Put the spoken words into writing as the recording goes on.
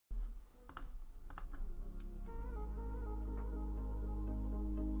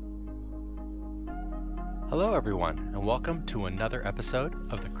Hello, everyone, and welcome to another episode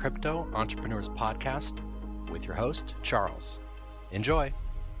of the Crypto Entrepreneurs Podcast with your host, Charles. Enjoy.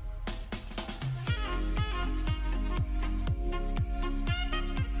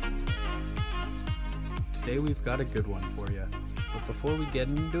 Today we've got a good one for you, but before we get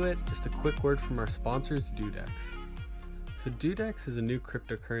into it, just a quick word from our sponsors, Dudex. So Dudex is a new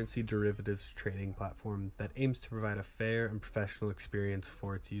cryptocurrency derivatives trading platform that aims to provide a fair and professional experience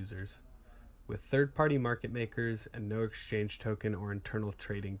for its users. With third-party market makers and no exchange token or internal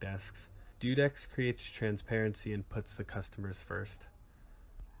trading desks, Dudex creates transparency and puts the customers first.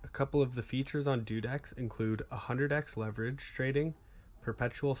 A couple of the features on Dudex include 100x leverage trading,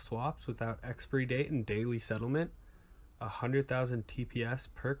 perpetual swaps without expiry date and daily settlement, 100,000 TPS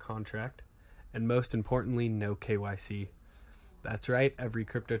per contract, and most importantly, no KYC. That's right, every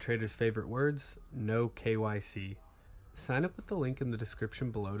crypto trader's favorite words, no KYC. Sign up with the link in the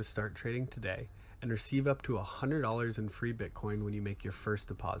description below to start trading today and receive up to $100 in free Bitcoin when you make your first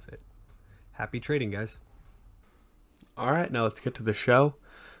deposit. Happy trading, guys. All right, now let's get to the show.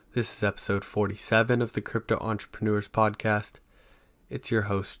 This is episode 47 of the Crypto Entrepreneurs Podcast. It's your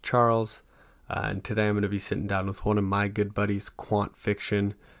host, Charles, and today I'm going to be sitting down with one of my good buddies, Quant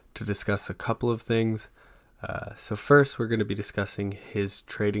Fiction, to discuss a couple of things. So first, we're going to be discussing his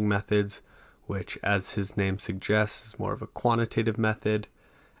trading methods, which, as his name suggests, is more of a quantitative method.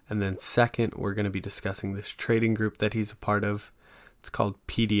 And then second, we're going to be discussing this trading group that he's a part of. It's called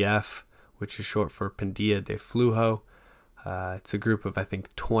PDF, which is short for Pandilla de Flujo. It's a group of, I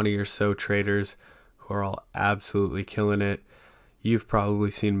think, 20 or so traders who are all absolutely killing it. You've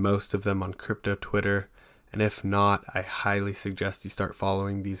probably seen most of them on crypto Twitter, and if not, I highly suggest you start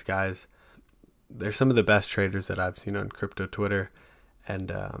following these guys. They're some of the best traders that I've seen on crypto Twitter,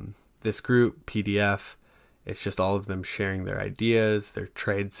 and this group, PDF, it's just all of them sharing their ideas, their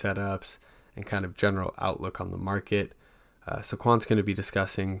trade setups, and kind of general outlook on the market. So Quant's going to be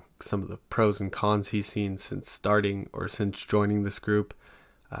discussing some of the pros and cons he's seen since starting or since joining this group.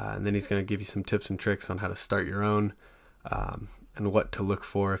 And then he's going to give you some tips and tricks on how to start your own, and what to look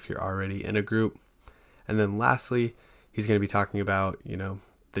for if you're already in a group. And then lastly, he's going to be talking about,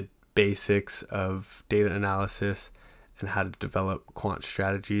 the basics of data analysis and how to develop quant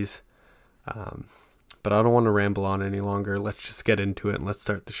strategies. But I don't want to ramble on any longer. Let's just get into it and let's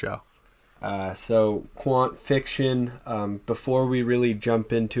start the show. So Quant Fiction, before we really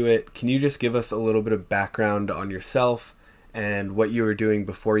jump into it, can you just give us a little bit of background on yourself and what you were doing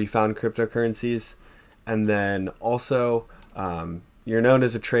before you found cryptocurrencies? And then also, you're known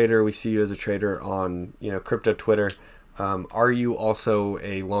as a trader. We see you as a trader on, crypto Twitter. Are you also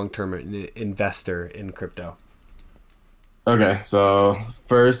a long-term investor in crypto? Okay, so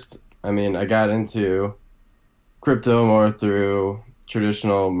first, I got into crypto more through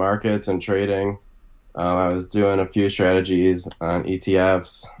traditional markets and trading. I was doing a few strategies on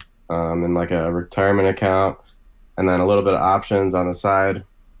ETFs, in like a retirement account, and then a little bit of options on the side.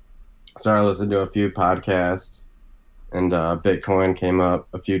 Started listening to a few podcasts, and Bitcoin came up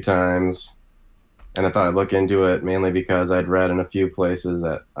a few times. And I thought I'd look into it mainly because I'd read in a few places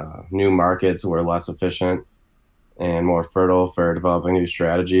that new markets were less efficient and more fertile for developing new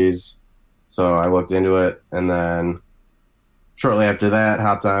strategies. So I looked into it, and then shortly after that,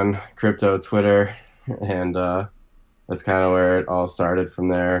 hopped on crypto Twitter, and that's kind of where it all started from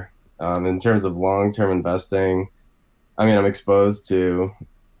there. In terms of long-term investing, I'm exposed to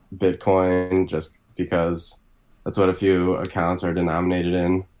Bitcoin just because that's what a few accounts are denominated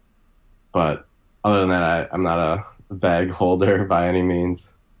in. But other than that, I'm not a bag holder by any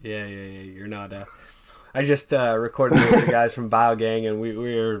means. Yeah, you're not I just recorded with the guys from BioGang, and we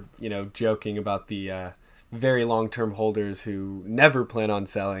were, joking about the very long-term holders who never plan on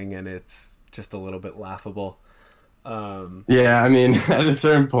selling, and it's just a little bit laughable. Yeah, at a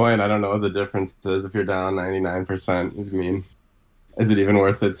certain point, I don't know what the difference is if you're down 99%. Is it even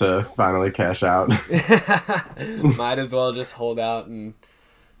worth it to finally cash out? Might as well just hold out and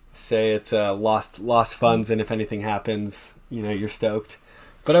say it's lost funds, and if anything happens, you're stoked.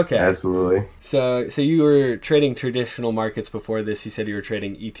 But okay. Absolutely. So you were trading traditional markets before this. You said you were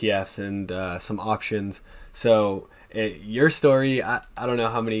trading ETFs and some options. So your story, I don't know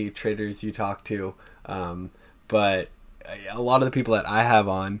how many traders you talk to, but a lot of the people that I have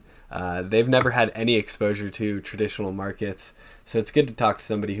on, they've never had any exposure to traditional markets. So it's good to talk to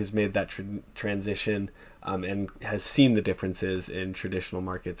somebody who's made that transition and has seen the differences in traditional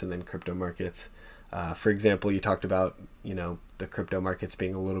markets and then crypto markets. For example, you talked about, the crypto markets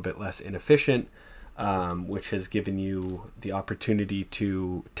being a little bit less inefficient, which has given you the opportunity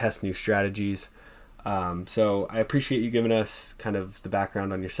to test new strategies. So I appreciate you giving us kind of the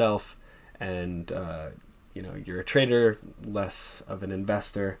background on yourself and you're a trader, less of an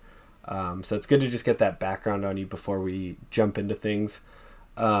investor. So it's good to just get that background on you before we jump into things.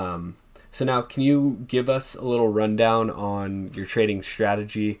 So now, can you give us a little rundown on your trading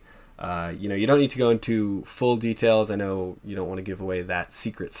strategy? You don't need to go into full details. I know you don't want to give away that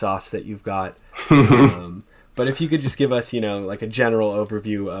secret sauce that you've got. But if you could just give us, like a general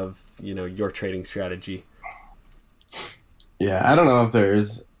overview of, your trading strategy. Yeah, I don't know if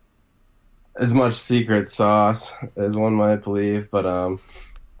there's as much secret sauce as one might believe, but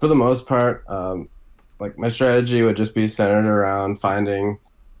for the most part, like my strategy would just be centered around finding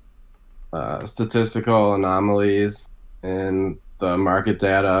statistical anomalies in the market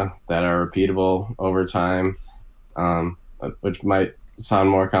data that are repeatable over time, which might sound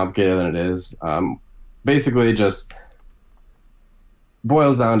more complicated than it is. Basically, just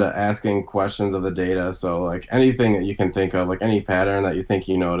boils down to asking questions of the data. So, like anything that you can think of, like any pattern that you think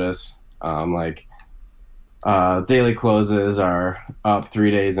you notice, daily closes are up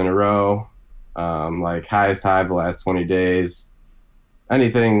 3 days in a row, like highest high the last 20 days.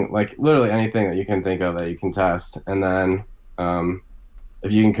 Anything, like literally anything that you can think of that you can test. And then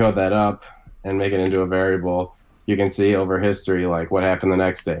if you can code that up and make it into a variable, you can see over history, like what happened the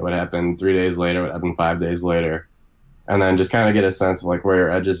next day, what happened 3 days later, what happened 5 days later. And then just kind of get a sense of like where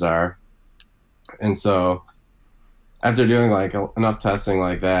your edges are. And so after doing like enough testing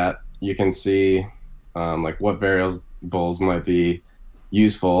like that, you can see like what variables might be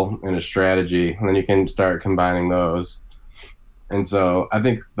useful in a strategy. And then you can start combining those. And so I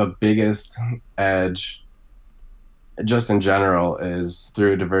think the biggest edge, just in general, is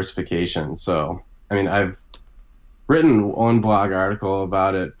through diversification. So, I mean, I've written one blog article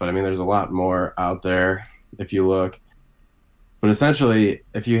about it, but I mean, there's a lot more out there if you look. But essentially,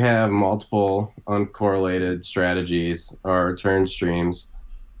 if you have multiple uncorrelated strategies or return streams,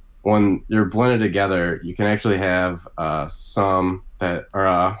 when you're blended together, you can actually have a sum that, or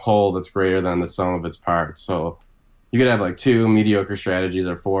a whole that's greater than the sum of its parts. So you could have like 2 mediocre strategies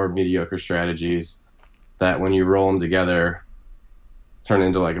or 4 mediocre strategies that when you roll them together turn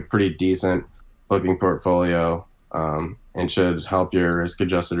into like a pretty decent looking portfolio, and should help your risk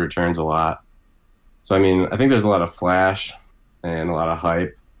adjusted returns a lot. So I mean, I think there's a lot of flash and a lot of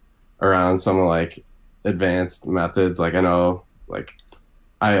hype around some of like advanced methods. Like I know, like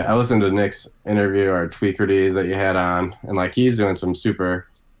I listened to Nick's interview or Tweakerties that you had on, and like he's doing some super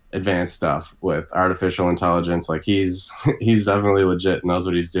advanced stuff with artificial intelligence. Like he's definitely legit, knows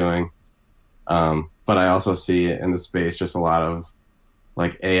what he's doing. But I also see in the space just a lot of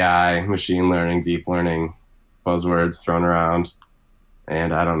like AI, machine learning, deep learning buzzwords thrown around.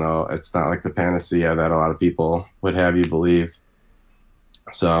 And I don't know, it's not like the panacea that a lot of people would have you believe.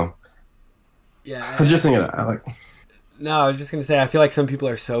 So yeah, I was just thinking, I like. No, I was just going to say, I feel like some people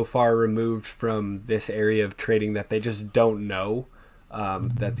are so far removed from this area of trading that they just don't know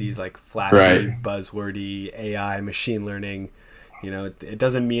that these like flashy, right, buzzwordy AI, machine learning, it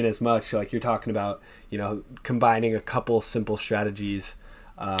doesn't mean as much. Like you're talking about, combining a couple simple strategies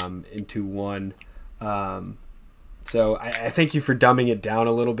into one. So I thank you for dumbing it down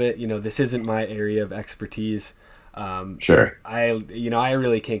a little bit. This isn't my area of expertise. Sure. So I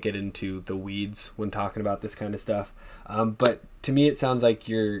really can't get into the weeds when talking about this kind of stuff. But to me, it sounds like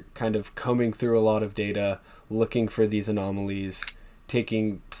you're kind of combing through a lot of data, looking for these anomalies,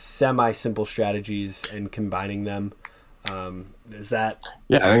 taking semi-simple strategies and combining them. Is that?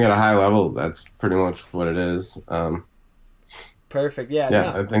 Yeah, I think at a high level, that's pretty much what it is. Perfect. Yeah.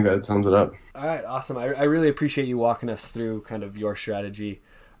 Yeah, no. I think that sums it up. All right. Awesome. I really appreciate you walking us through kind of your strategy.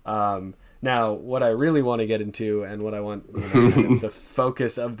 Now, what I really want to get into and what I want kind of the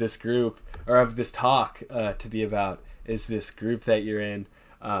focus of this group or of this talk to be about is this group that you're in.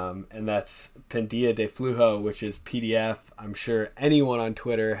 And that's Pendia de Flujo, which is PDF. I'm sure anyone on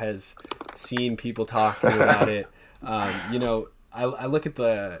Twitter has seen people talking about it. I look at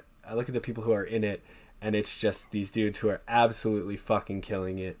the people who are in it, and it's just these dudes who are absolutely fucking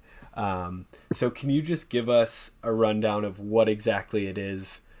killing it. So can you just give us a rundown of what exactly it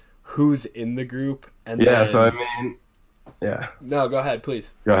is, who's in the group, and yeah, then... so I mean, yeah. No, go ahead,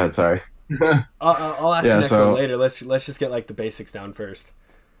 please. Go ahead. Sorry. I'll ask the next one later. Let's just get like the basics down first.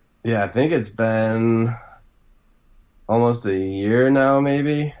 Yeah, I think it's been almost a year now,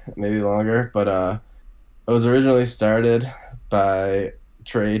 maybe longer. But it was originally started by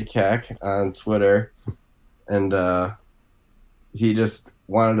Trade Keck on Twitter, and he just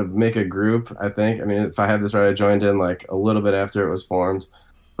wanted to make a group, I think. I mean, if I have this right, I joined in like a little bit after it was formed,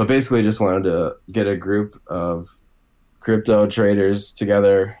 but basically just wanted to get a group of crypto traders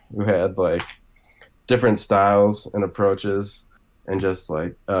together who had like different styles and approaches and just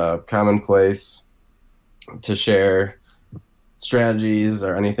like commonplace to share strategies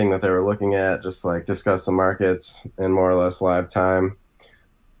or anything that they were looking at, just like discuss the markets in more or less live time.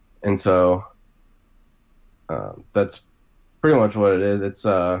 And so that's pretty much what it is. It's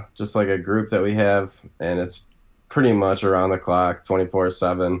just like a group that we have, and it's pretty much around the clock,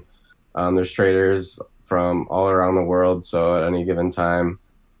 24/7. There's traders from all around the world, so at any given time,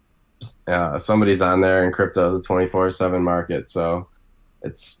 somebody's on there, and crypto is a 24/7 market. So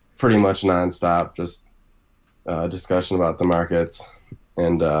it's pretty much nonstop, just discussion about the markets.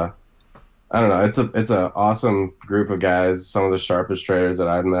 And I don't know, it's a awesome group of guys. Some of the sharpest traders that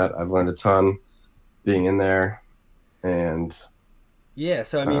I've met. I've learned a ton being in there, and Yeah,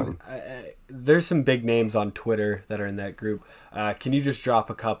 so I mean, there's some big names on Twitter that are in that group. Can you just drop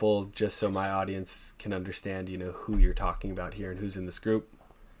a couple just so my audience can understand, who you're talking about here and who's in this group?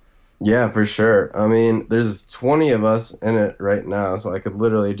 yeah, for sure. I mean, there's 20 of us in it right now, so I could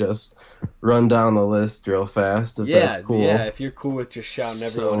literally just run down the list real fast if Yeah, that's cool. yeah, if you're cool with just shouting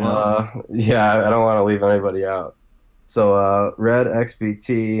everyone out. Yeah, I don't want to leave anybody out. So, Red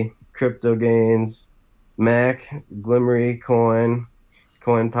XBT, Crypto Gains, Mac, Glimmery Coin,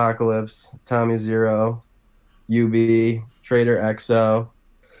 Coin Apocalypse, Tommy Zero, UB, Trader XO,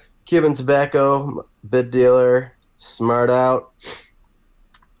 Cuban Tobacco, Bit Dealer, Smart Out,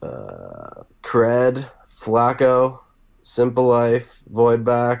 Cred, Flacco, Simple Life,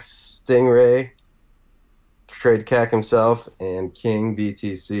 Voidbox, Stingray, Trade Cack himself, and King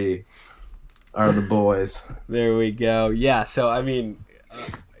BTC are the boys. There we go. Yeah, so I mean,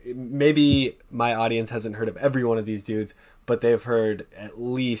 maybe my audience hasn't heard of every one of these dudes, but they've heard at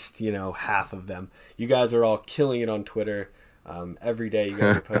least, half of them. You guys are all killing it on Twitter. Every day you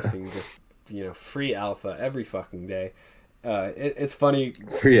guys are posting just, free alpha every fucking day. It's funny.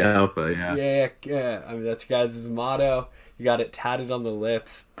 Free alpha, yeah. Yeah. I mean, that's your guys' motto. You got it tatted on the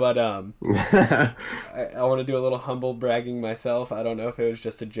lips. But I want to do a little humble bragging myself. I don't know if it was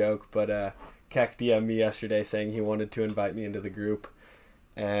just a joke, but Keck DM'd me yesterday saying he wanted to invite me into the group.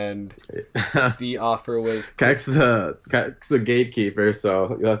 And the offer was... Keck's the gatekeeper,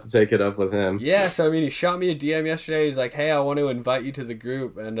 so you'll have to take it up with him. Yeah, so I mean, he shot me a DM yesterday. He's like, hey, I want to invite you to the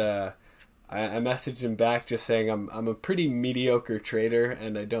group. And I messaged him back just saying I'm a pretty mediocre trader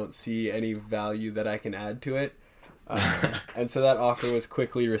and I don't see any value that I can add to it. And so that offer was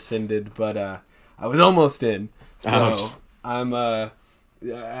quickly rescinded, but I was almost in. So Ouch.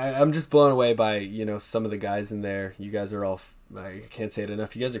 I'm just blown away by, some of the guys in there. You guys are all... I can't say it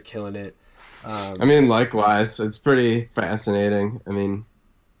enough. You guys are killing it. I mean, likewise, it's pretty fascinating. I mean,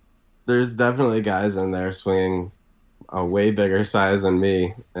 there's definitely guys in there swinging a way bigger size than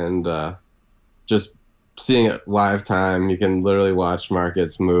me, and just seeing it live time, you can literally watch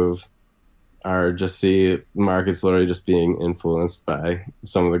markets move, or just see markets literally just being influenced by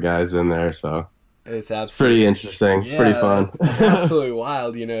some of the guys in there. So it's pretty interesting. It's pretty fun. It's absolutely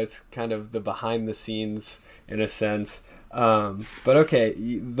wild. It's kind of the behind the scenes in a sense. But okay,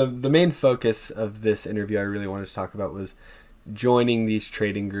 the main focus of this interview I really wanted to talk about was joining these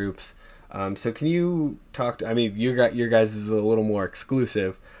trading groups. So can you talk I mean, your guys is a little more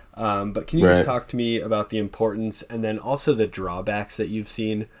exclusive, but can you just talk to me about the importance and then also the drawbacks that you've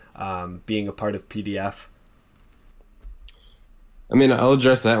seen being a part of PDF? I mean, I'll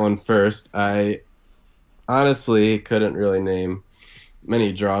address that one first. I honestly couldn't really name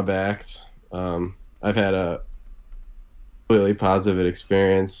many drawbacks. I've had a completely positive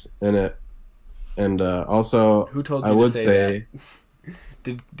experience in it, and also who told you I would to say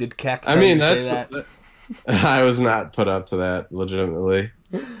that? Did Keck I mean say that's that? I was not put up to that legitimately,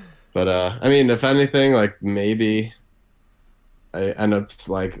 but I mean, if anything, like maybe I end up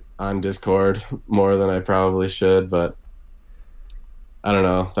like on Discord more than I probably should, but I don't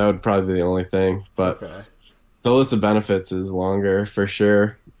know, that would probably be the only thing. But Okay. the list of benefits is longer for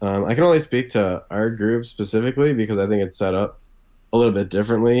sure. I can only speak to our group specifically because I think it's set up a little bit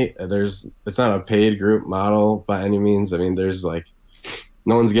differently. It's not a paid group model by any means. I mean, there's like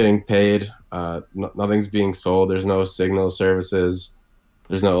no one's getting paid. Nothing's being sold. There's no signal services.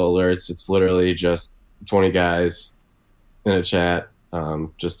 There's no alerts. It's literally just 20 guys in a chat,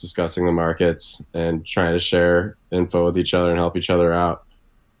 just discussing the markets and trying to share info with each other and help each other out.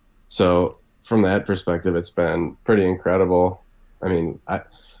 So from that perspective, it's been pretty incredible. I mean,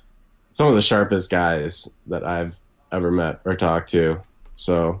 some of the sharpest guys that I've ever met or talked to.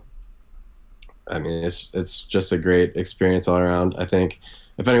 So, I mean, it's just a great experience all around. I think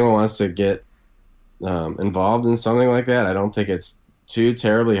if anyone wants to get involved in something like that, I don't think it's too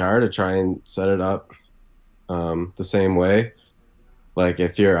terribly hard to try and set it up the same way. Like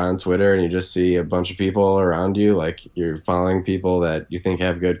if you're on Twitter and you just see a bunch of people around you, like you're following people that you think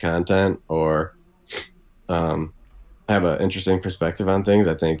have good content, or have an interesting perspective on things,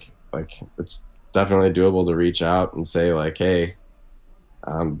 I think like it's definitely doable to reach out and say like, hey,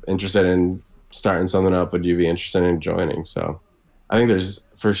 I'm interested in starting something up. Would you be interested in joining? So I think there's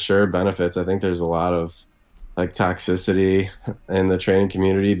for sure benefits. I think there's a lot of like toxicity in the training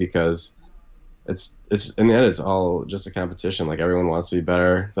community because it's in the end it's all just a competition. Like everyone wants to be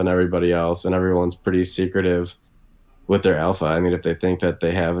better than everybody else, and everyone's pretty secretive with their alpha. I mean, if they think that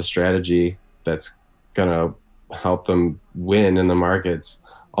they have a strategy that's gonna help them win in the markets,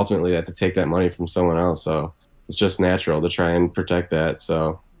 ultimately they have to take that money from someone else. So it's just natural to try and protect that.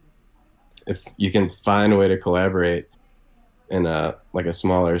 So if you can find a way to collaborate in a like a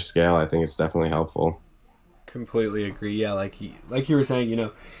smaller scale, I think it's definitely helpful. Completely agree. Yeah, like you were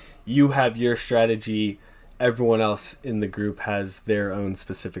saying, you have your strategy. Everyone else in the group has their own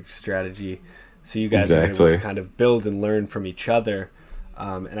specific strategy. So you guys are able Exactly. to kind of build and learn from each other.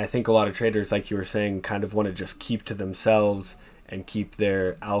 And I think a lot of traders, like you were saying, kind of want to just keep to themselves and keep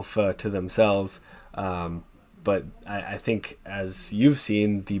their alpha to themselves. But I think, as you've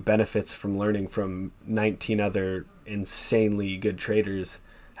seen, the benefits from learning from 19 other insanely good traders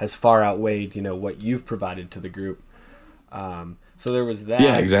has far outweighed, what you've provided to the group. So there was Yeah,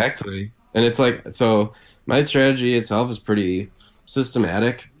 that. exactly. And it's like, so my strategy itself is pretty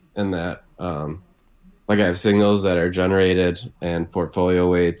systematic in that, like I have signals that are generated and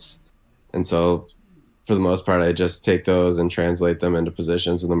portfolio weights. And so for the most part, I just take those and translate them into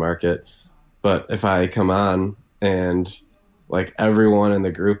positions in the market. But if I come on and like everyone in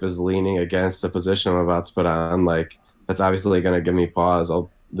the group is leaning against the position I'm about to put on, like that's obviously going to give me pause.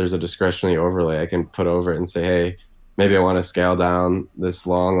 There's a discretionary overlay I can put over it and say, hey, maybe I want to scale down this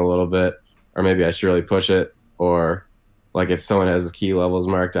long a little bit, or maybe I should really push it. Or like if someone has key levels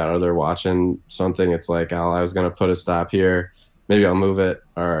marked out or they're watching something, it's like, oh, I was going to put a stop here. Maybe I'll move it,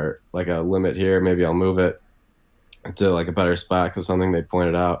 or like a limit here. Maybe I'll move it to like a better spot because something they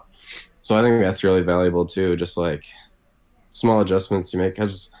pointed out. So I think that's really valuable too. Just like small adjustments you make,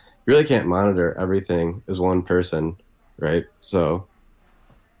 because you really can't monitor everything as one person, right? So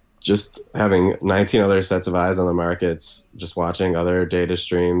just having 19 other sets of eyes on the markets, just watching other data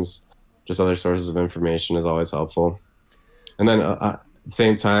streams, just other sources of information is always helpful. And then at the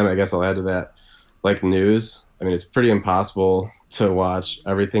same time, I guess I'll add to that, like news. I mean, it's pretty impossible to watch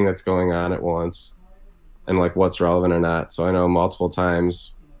everything that's going on at once and like what's relevant or not. So I know multiple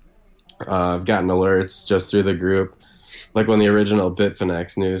times I've gotten alerts just through the group. Like when the original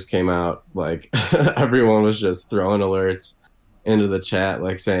Bitfinex news came out, like everyone was just throwing alerts into the chat,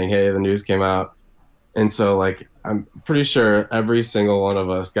 like saying, "Hey, the news came out." And so, like, I'm pretty sure every single one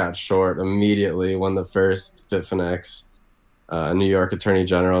of us got short immediately when the first Bitfinex New York Attorney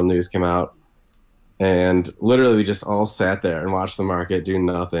General news came out. And literally, we just all sat there and watched the market do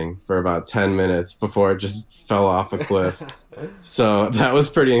nothing for about 10 minutes before it just fell off a cliff. So that was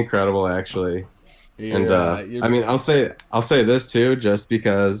pretty incredible, actually. And You're I mean, I'll say this too, just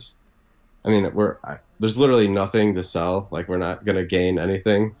because I mean, there's literally nothing to sell. Like we're not gonna gain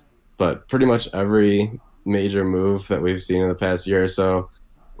anything, but pretty much every major move that we've seen in the past year or so,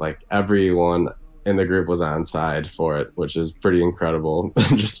 like everyone in the group was on side for it, which is pretty incredible.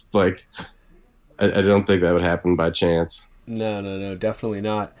 Just like I don't think that would happen by chance. No, definitely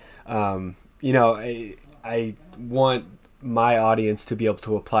not. I want my audience to be able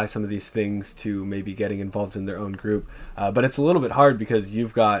to apply some of these things to maybe getting involved in their own group, but it's a little bit hard because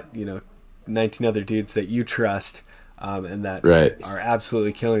you've got 19 other dudes that you trust, and that Right. are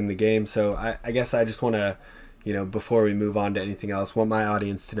absolutely killing the game. So I guess I just want to, before we move on to anything else, want my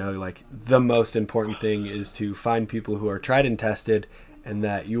audience to know, like, the most important thing is to find people who are tried and tested and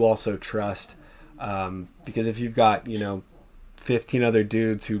that you also trust. Because if you've got, 15 other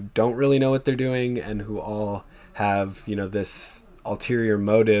dudes who don't really know what they're doing and who all have, this ulterior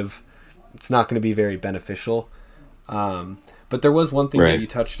motive, it's not going to be very beneficial. But there was one thing that Right. you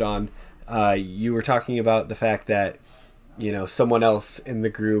touched on. You were talking about the fact that, someone else in the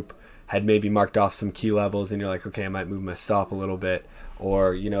group had maybe marked off some key levels and you're like, okay, I might move my stop a little bit.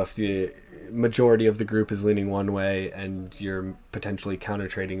 Or, if the majority of the group is leaning one way and you're potentially counter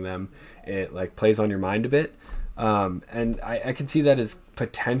trading them, it like plays on your mind a bit. And I can see that as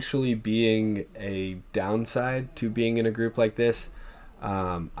potentially being a downside to being in a group like this.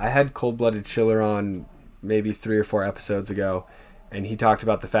 I had Cold Blooded Chiller on maybe 3 or 4 episodes ago, and he talked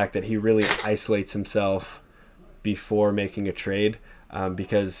about the fact that he really isolates himself before making a trade,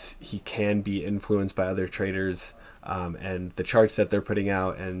 because he can be influenced by other traders, and the charts that they're putting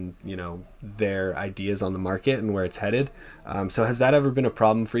out, and their ideas on the market and where it's headed. So has that ever been a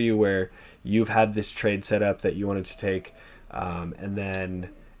problem for you, where you've had this trade set up that you wanted to take, and then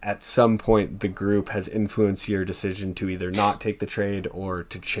at some point the group has influenced your decision to either not take the trade or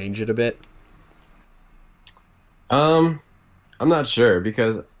to change it a bit? I'm not sure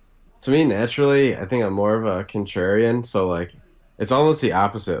because to me, naturally, I think I'm more of a contrarian. So like, it's almost the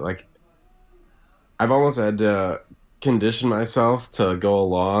opposite. Like, I've almost had to condition myself to go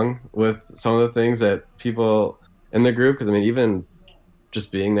along with some of the things that people in the group. Because I mean, even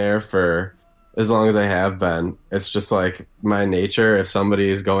just being there for as long as I have been, it's just like my nature. If somebody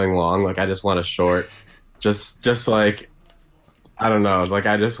is going long, like I just want to short. Just like I don't know. Like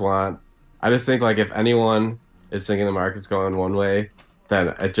I just think like if anyone is thinking the market's going one way, then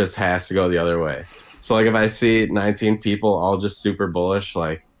it just has to go the other way. So like if I see 19 people all just super bullish,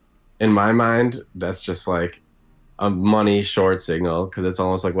 like in my mind, that's just like a money short signal because it's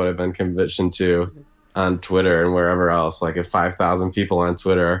almost like what I've been conditioned to on Twitter and wherever else. Like if 5,000 people on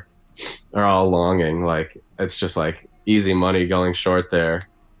Twitter are all longing, like it's just like easy money going short there.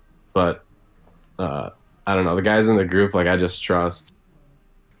 But I don't know, the guys in the group, like I just trust.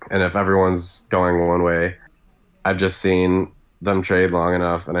 And if everyone's going one way, I've just seen them trade long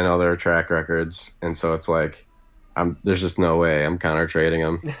enough, and I know their track records, and so it's like, there's just no way I'm counter trading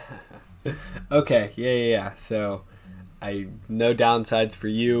them. Okay, yeah. So, no downsides for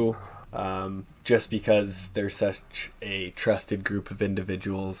you, just because they're such a trusted group of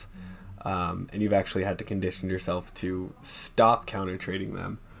individuals, and you've actually had to condition yourself to stop counter trading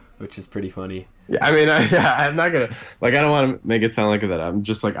them, which is pretty funny. Yeah, I mean, I'm not gonna like. I don't want to make it sound like that. I'm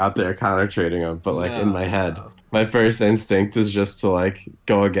just like out there counter trading them, but like in my head, my first instinct is just to like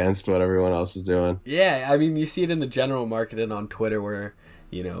go against what everyone else is doing. Yeah, I mean, you see it in the general market and on Twitter, where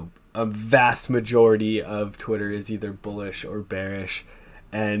a vast majority of Twitter is either bullish or bearish,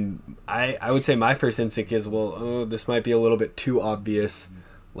 and I would say my first instinct is, well, this might be a little bit too obvious.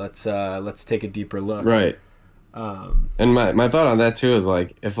 Let's take a deeper look. Right. And my thought on that too is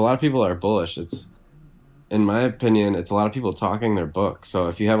like if a lot of people are bullish, it's in my opinion it's a lot of people talking their book. So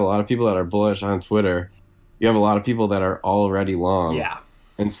if you have a lot of people that are bullish on Twitter, you have a lot of people that are already long. Yeah.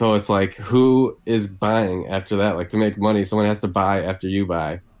 And so it's like who is buying after that? Like to make money, someone has to buy after you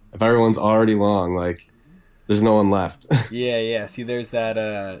buy. If everyone's already long, like there's no one left. Yeah. See, there's that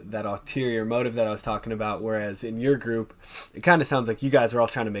ulterior motive that I was talking about. Whereas in your group, it kind of sounds like you guys are all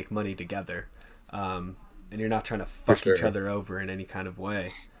trying to make money together. And you're not trying to fuck each other over in any kind of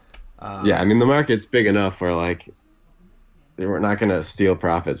way. Yeah, I mean, the market's big enough where, like, we're not going to steal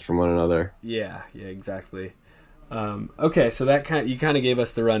profits from one another. Yeah, exactly. Okay, so you kind of gave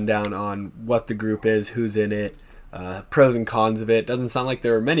us the rundown on what the group is, who's in it, pros and cons of it. Doesn't sound like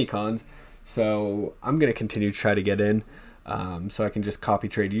there are many cons, so I'm going to continue to try to get in so I can just copy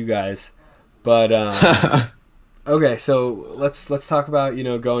trade you guys. But, okay, so let's talk about,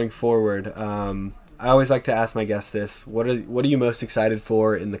 going forward. I always like to ask my guests this: what are you most excited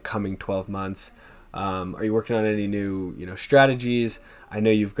for in the coming 12 months? Are you working on any new strategies? I know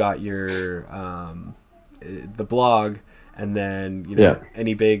you've got your the blog, and then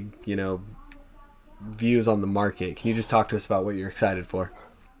any big views on the market. Can you just talk to us about what you're excited for?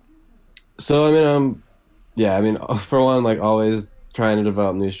 So I mean, for one, like always trying to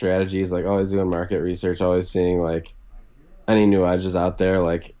develop new strategies, like always doing market research, always seeing like any new edges out there,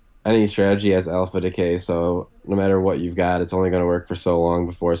 like. Any strategy has alpha decay, so no matter what you've got, it's only going to work for so long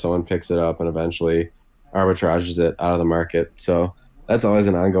before someone picks it up and eventually arbitrages it out of the market. So that's always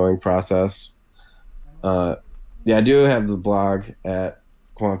an ongoing process. I do have the blog at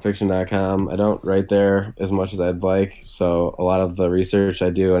quantfiction.com. I don't write there as much as I'd like, so a lot of the research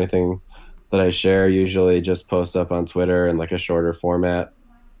I do, anything that I share, usually just post up on Twitter in like a shorter format.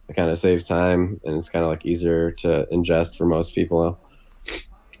 It kind of saves time, and it's kind of like easier to ingest for most people.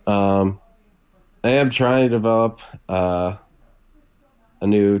 I am trying to develop a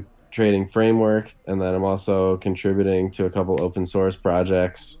new trading framework, and then I'm also contributing to a couple open source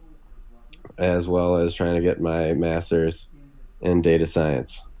projects, as well as trying to get my master's in data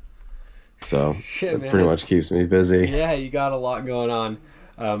science. So it pretty much keeps me busy. Yeah, you got a lot going on.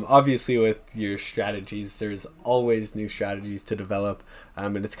 Obviously, with your strategies, there's always new strategies to develop,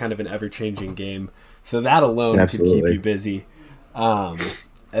 and it's kind of an ever-changing game. So that alone could keep you busy.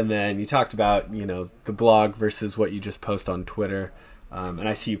 And then you talked about, the blog versus what you just post on Twitter. And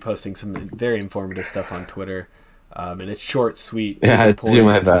I see you posting some very informative stuff on Twitter. And it's short, sweet. Yeah, I do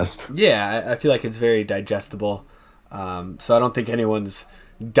my best. Yeah, I feel like it's very digestible. So I don't think anyone's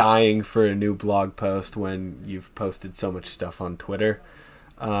dying for a new blog post when you've posted so much stuff on Twitter.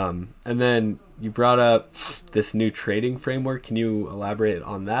 And then you brought up this new trading framework. Can you elaborate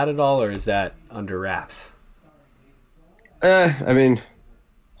on that at all, or is that under wraps? I mean...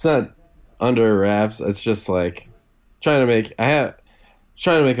 It's not under wraps. It's just like trying to make.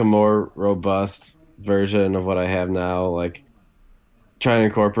 trying to make a more robust version of what I have now, like trying to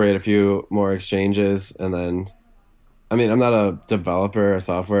incorporate a few more exchanges. And then, I mean, I'm not a developer, a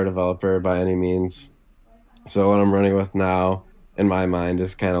software developer by any means. So what I'm running with now in my mind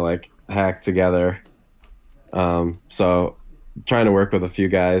is kind of like hacked together. So trying to work with a few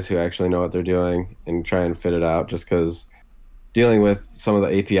guys who actually know what they're doing and try and fit it out, just because dealing with some of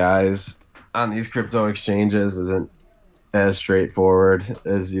the APIs on these crypto exchanges isn't as straightforward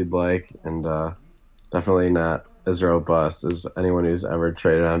as you'd like, and definitely not as robust as anyone who's ever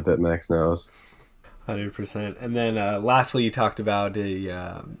traded on BitMEX knows. 100%. And then lastly, you talked about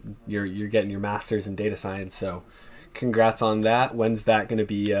you're getting your master's in data science. So congrats on that. When's that going to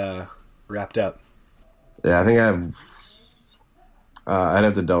be wrapped up? Yeah, I think I have. I'd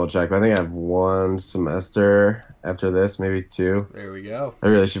have to double check, but I think I have 1 semester after this, maybe 2. There we go. I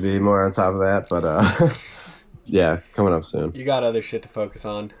really should be more on top of that, but yeah, coming up soon. You got other shit to focus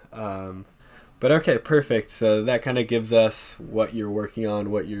on. But okay, perfect. So that kind of gives us what you're working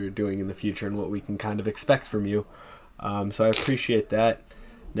on, what you're doing in the future, and what we can kind of expect from you. So I appreciate that.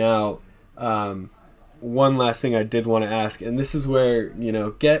 Now, one last thing I did want to ask, and this is where,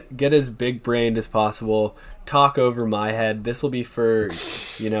 get as big brained as possible. Talk over my head. This will be for,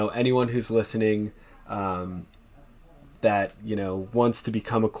 anyone who's listening that, wants to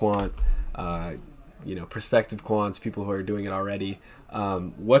become a quant, prospective quants, people who are doing it already.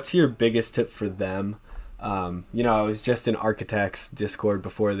 What's your biggest tip for them? I was just in Architects Discord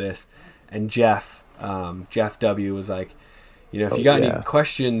before this, and Jeff W was like, if you got any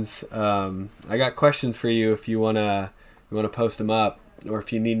questions, I got questions for you if you wanna post them up, or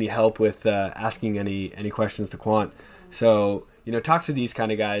if you need any help with asking any questions to quant. So talk to these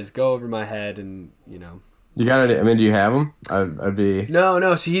kind of guys. Go over my head, and You got it. I mean, do you have him? I'd be no.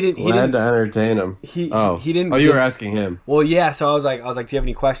 So he didn't. Glad to entertain him. He didn't. Oh, you were asking him. Well, yeah. So I was like, do you have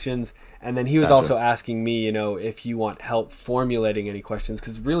any questions? And then he was also asking me, if you want help formulating any questions,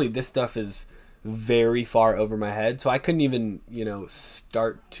 because really this stuff is very far over my head. So I couldn't even,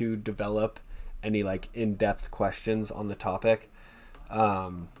 start to develop any like in-depth questions on the topic.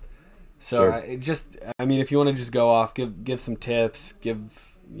 Sure. If you want to just go off, give some tips,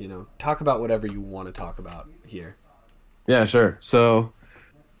 talk about whatever you want to talk about here. Yeah, sure. So,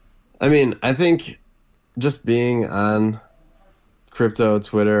 I mean, I think just being on crypto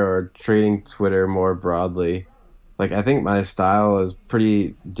Twitter or trading Twitter more broadly, like I think my style is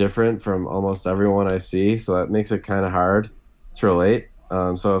pretty different from almost everyone I see, so that makes it kind of hard to relate.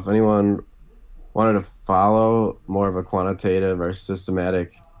 So if anyone wanted to follow more of a quantitative or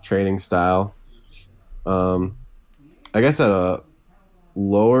systematic trading style, I guess at a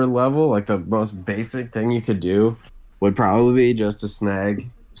lower level, like the most basic thing you could do would probably be just to snag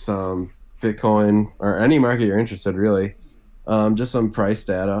some Bitcoin or any market you're interested, really. Just some price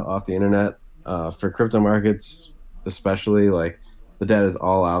data off the internet. For crypto markets especially, like the data is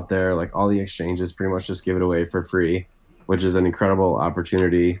all out there. Like all the exchanges pretty much just give it away for free, which is an incredible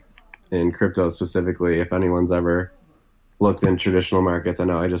opportunity in crypto specifically. If anyone's ever looked in traditional markets, I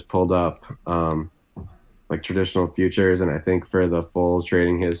know I just pulled up like traditional futures, and I think for the full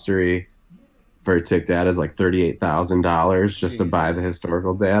trading history for tick data is like $38,000 just to buy the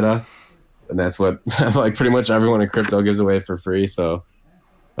historical data. And that's what like pretty much everyone in crypto gives away for free. So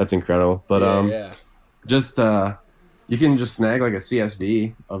that's incredible. But just you can just snag like a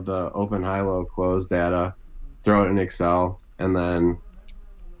CSV of the open, high, low, close data, throw it in Excel, and then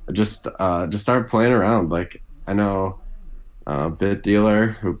just start playing around. Like I know Bit Dealer,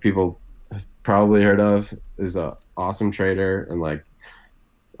 who people have probably heard of, is a awesome trader and like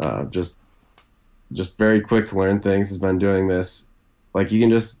just very quick to learn things. Has been doing this. Like you can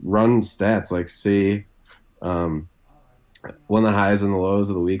just run stats, like see when the highs and the lows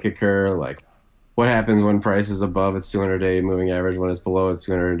of the week occur, like what happens when price is above its 200-day moving average, when it's below its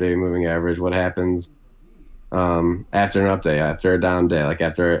 200-day moving average, what happens after an up day, after a down day, like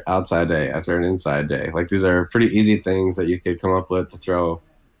after an outside day, after an inside day. Like these are pretty easy things that you could come up with to throw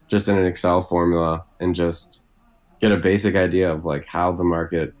just in an Excel formula and just get a basic idea of like how the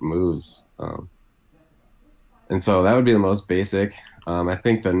market moves. And so that would be the most basic. I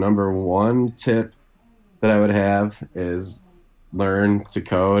think the number one tip that I would have is learn to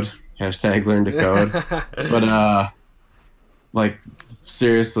code. Hashtag learn to code. But like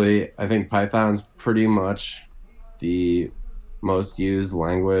seriously, I think Python's pretty much the most used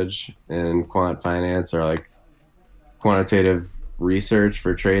language in quant finance or like quantitative research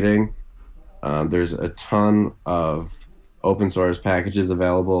for trading. There's a ton of open source packages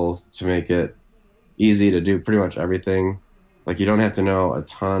available to make it easy to do pretty much everything. Like you don't have to know a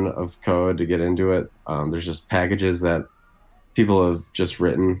ton of code to get into it. There's just packages that people have just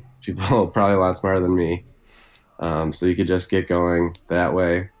written. People probably a lot smarter than me. So you could just get going that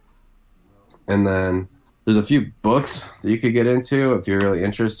way. And then there's a few books that you could get into if you're really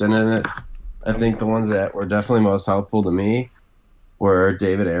interested in it. I think the ones that were definitely most helpful to me were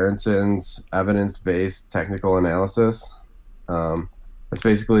David Aronson's Evidence-Based Technical Analysis. It's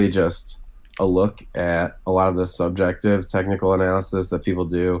basically just a look at a lot of the subjective technical analysis that people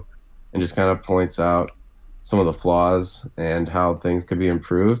do and just kind of points out some of the flaws and how things could be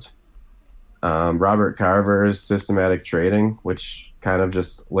improved. Robert Carver's Systematic Trading, which kind of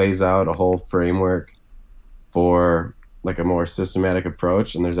just lays out a whole framework for like a more systematic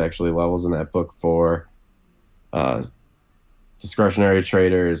approach. And there's actually levels in that book for discretionary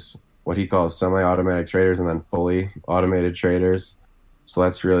traders, what he calls semi-automatic traders, and then fully automated traders. So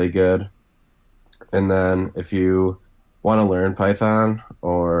that's really good. And then if you want to learn Python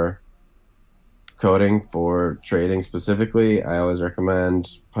or coding for trading specifically, I always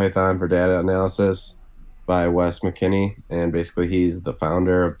recommend Python for Data Analysis by Wes McKinney. And basically he's the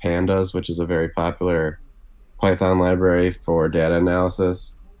founder of Pandas, which is a very popular Python library for data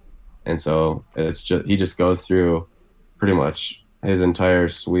analysis. And so he just goes through pretty much his entire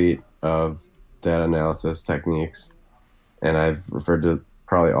suite of data analysis techniques. And I've referred to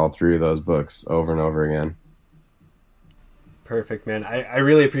probably all three of those books over and over again. Perfect, man. I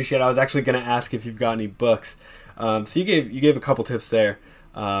really appreciate it. I was actually going to ask if you've got any books. So you gave a couple tips there,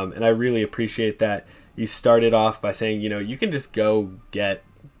 and I really appreciate that. You started off by saying, you can just go get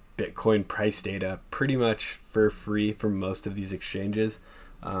Bitcoin price data pretty much for free from most of these exchanges,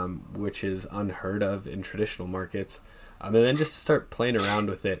 which is unheard of in traditional markets. And then just start playing around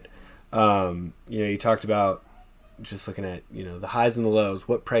with it. You talked about just looking at the highs and the lows,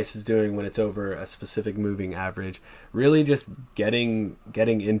 what price is doing when it's over a specific moving average, really just getting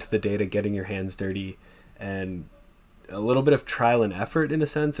into the data, getting your hands dirty, and a little bit of trial and effort in a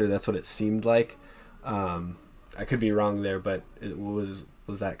sense, or that's what it seemed like. I could be wrong there, but it was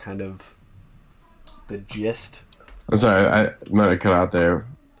that kind of the gist? I'm sorry, I might have cut out there.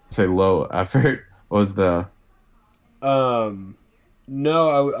 Say low effort. What was the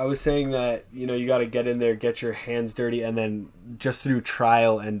No, I was saying that, you got to get in there, get your hands dirty, and then just through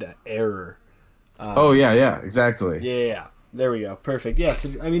trial and error. Yeah, exactly. Yeah. There we go. Perfect. Yeah, so,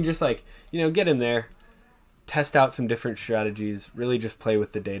 just like, get in there, test out some different strategies, really just play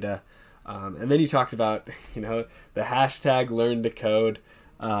with the data. And then you talked about, the hashtag learn to code.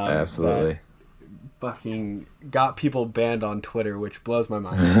 Absolutely. Fucking got people banned on Twitter, which blows my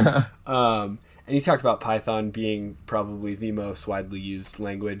mind. And you talked about Python being probably the most widely used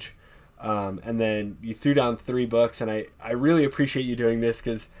language. And then you threw down 3 books, and I really appreciate you doing this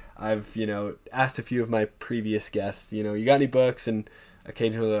because I've, asked a few of my previous guests, you got any books? And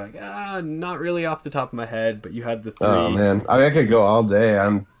occasionally they're like, not really off the top of my head, but you had the 3. Oh, man. I could go all day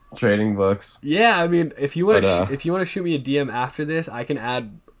on trading books. Yeah, if you want to shoot me a DM after this, I can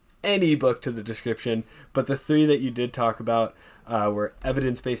add any book to the description. But the 3 that you did talk about were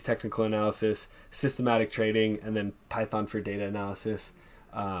Evidence-Based Technical Analysis, Systematic Trading, and then Python for Data Analysis.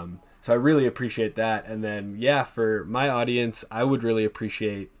 So I really appreciate that. And then, for my audience, I would really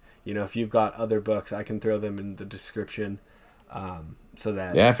appreciate, if you've got other books, I can throw them in the description so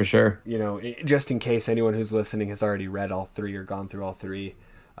that... Yeah, for sure. Just in case anyone who's listening has already read all 3 or gone through all 3,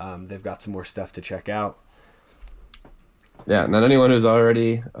 they've got some more stuff to check out. Yeah, and then anyone who's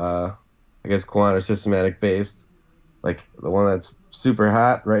already, quant or systematic based, like the one that's super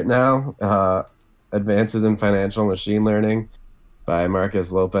hot right now, Advances in Financial Machine Learning by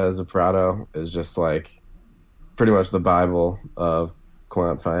Marcus Lopez de Prado is just like pretty much the Bible of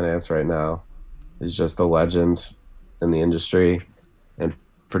quant finance right now. He's just a legend in the industry and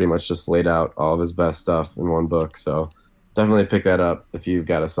pretty much just laid out all of his best stuff in one book. So definitely pick that up if you've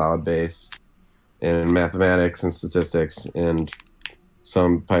got a solid base in mathematics and statistics and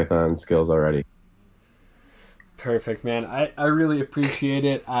some Python skills already. Perfect, man. I really appreciate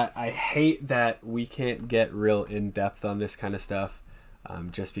it. I hate that we can't get real in-depth on this kind of stuff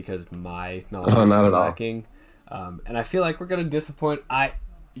just because my knowledge is lacking. And I feel like we're going to disappoint...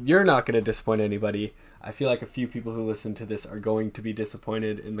 You're not going to disappoint anybody. I feel like a few people who listen to this are going to be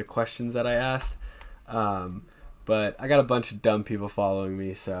disappointed in the questions that I asked. But I got a bunch of dumb people following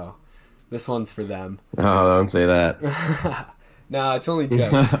me, so this one's for them. Oh, don't say that. No, it's only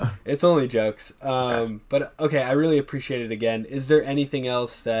jokes. It's only jokes. But okay, I really appreciate it again. Is there anything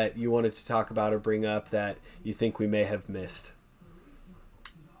else that you wanted to talk about or bring up that you think we may have missed?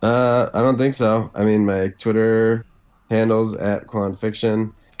 I don't think so. My Twitter handles at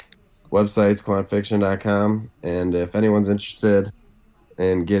QuantFiction, website's quantfiction.com, and if anyone's interested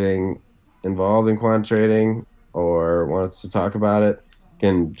in getting involved in quant trading, or wants to talk about it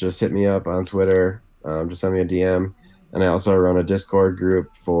can just hit me up on Twitter. Just send me a DM. And I also run a Discord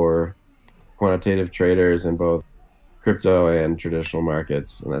group for quantitative traders in both crypto and traditional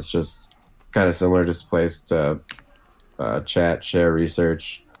markets. And that's just kind of similar, just a place to chat, share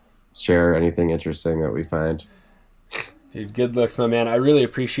research, share anything interesting that we find. Dude, good looks, my man. I really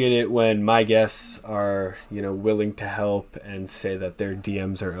appreciate it when my guests are, willing to help and say that their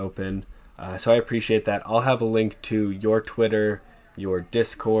DMs are open. So I appreciate that. I'll have a link to your Twitter, your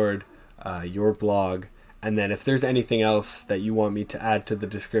Discord, your blog, and then if there's anything else that you want me to add to the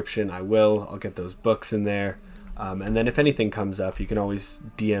description, I will. I'll get those books in there. And then if anything comes up, you can always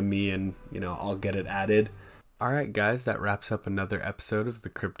DM me and, I'll get it added. All right, guys, that wraps up another episode of the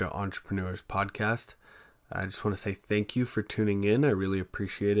Crypto Entrepreneurs Podcast. I just want to say thank you for tuning in. I really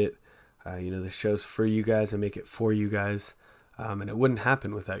appreciate it. The show's for you guys. I make it for you guys. And it wouldn't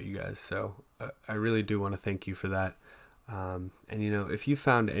happen without you guys. So I really do want to thank you for that. And, if you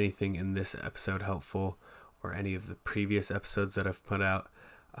found anything in this episode helpful or any of the previous episodes that I've put out,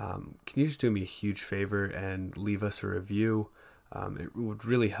 can you just do me a huge favor and leave us a review? It would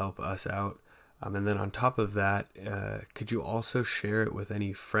really help us out. And then on top of that, could you also share it with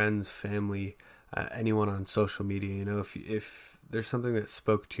any friends, family, anyone on social media? If there's something that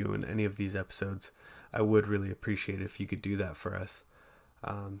spoke to you in any of these episodes, I would really appreciate it if you could do that for us.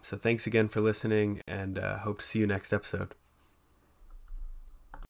 So thanks again for listening, and hope to see you next episode.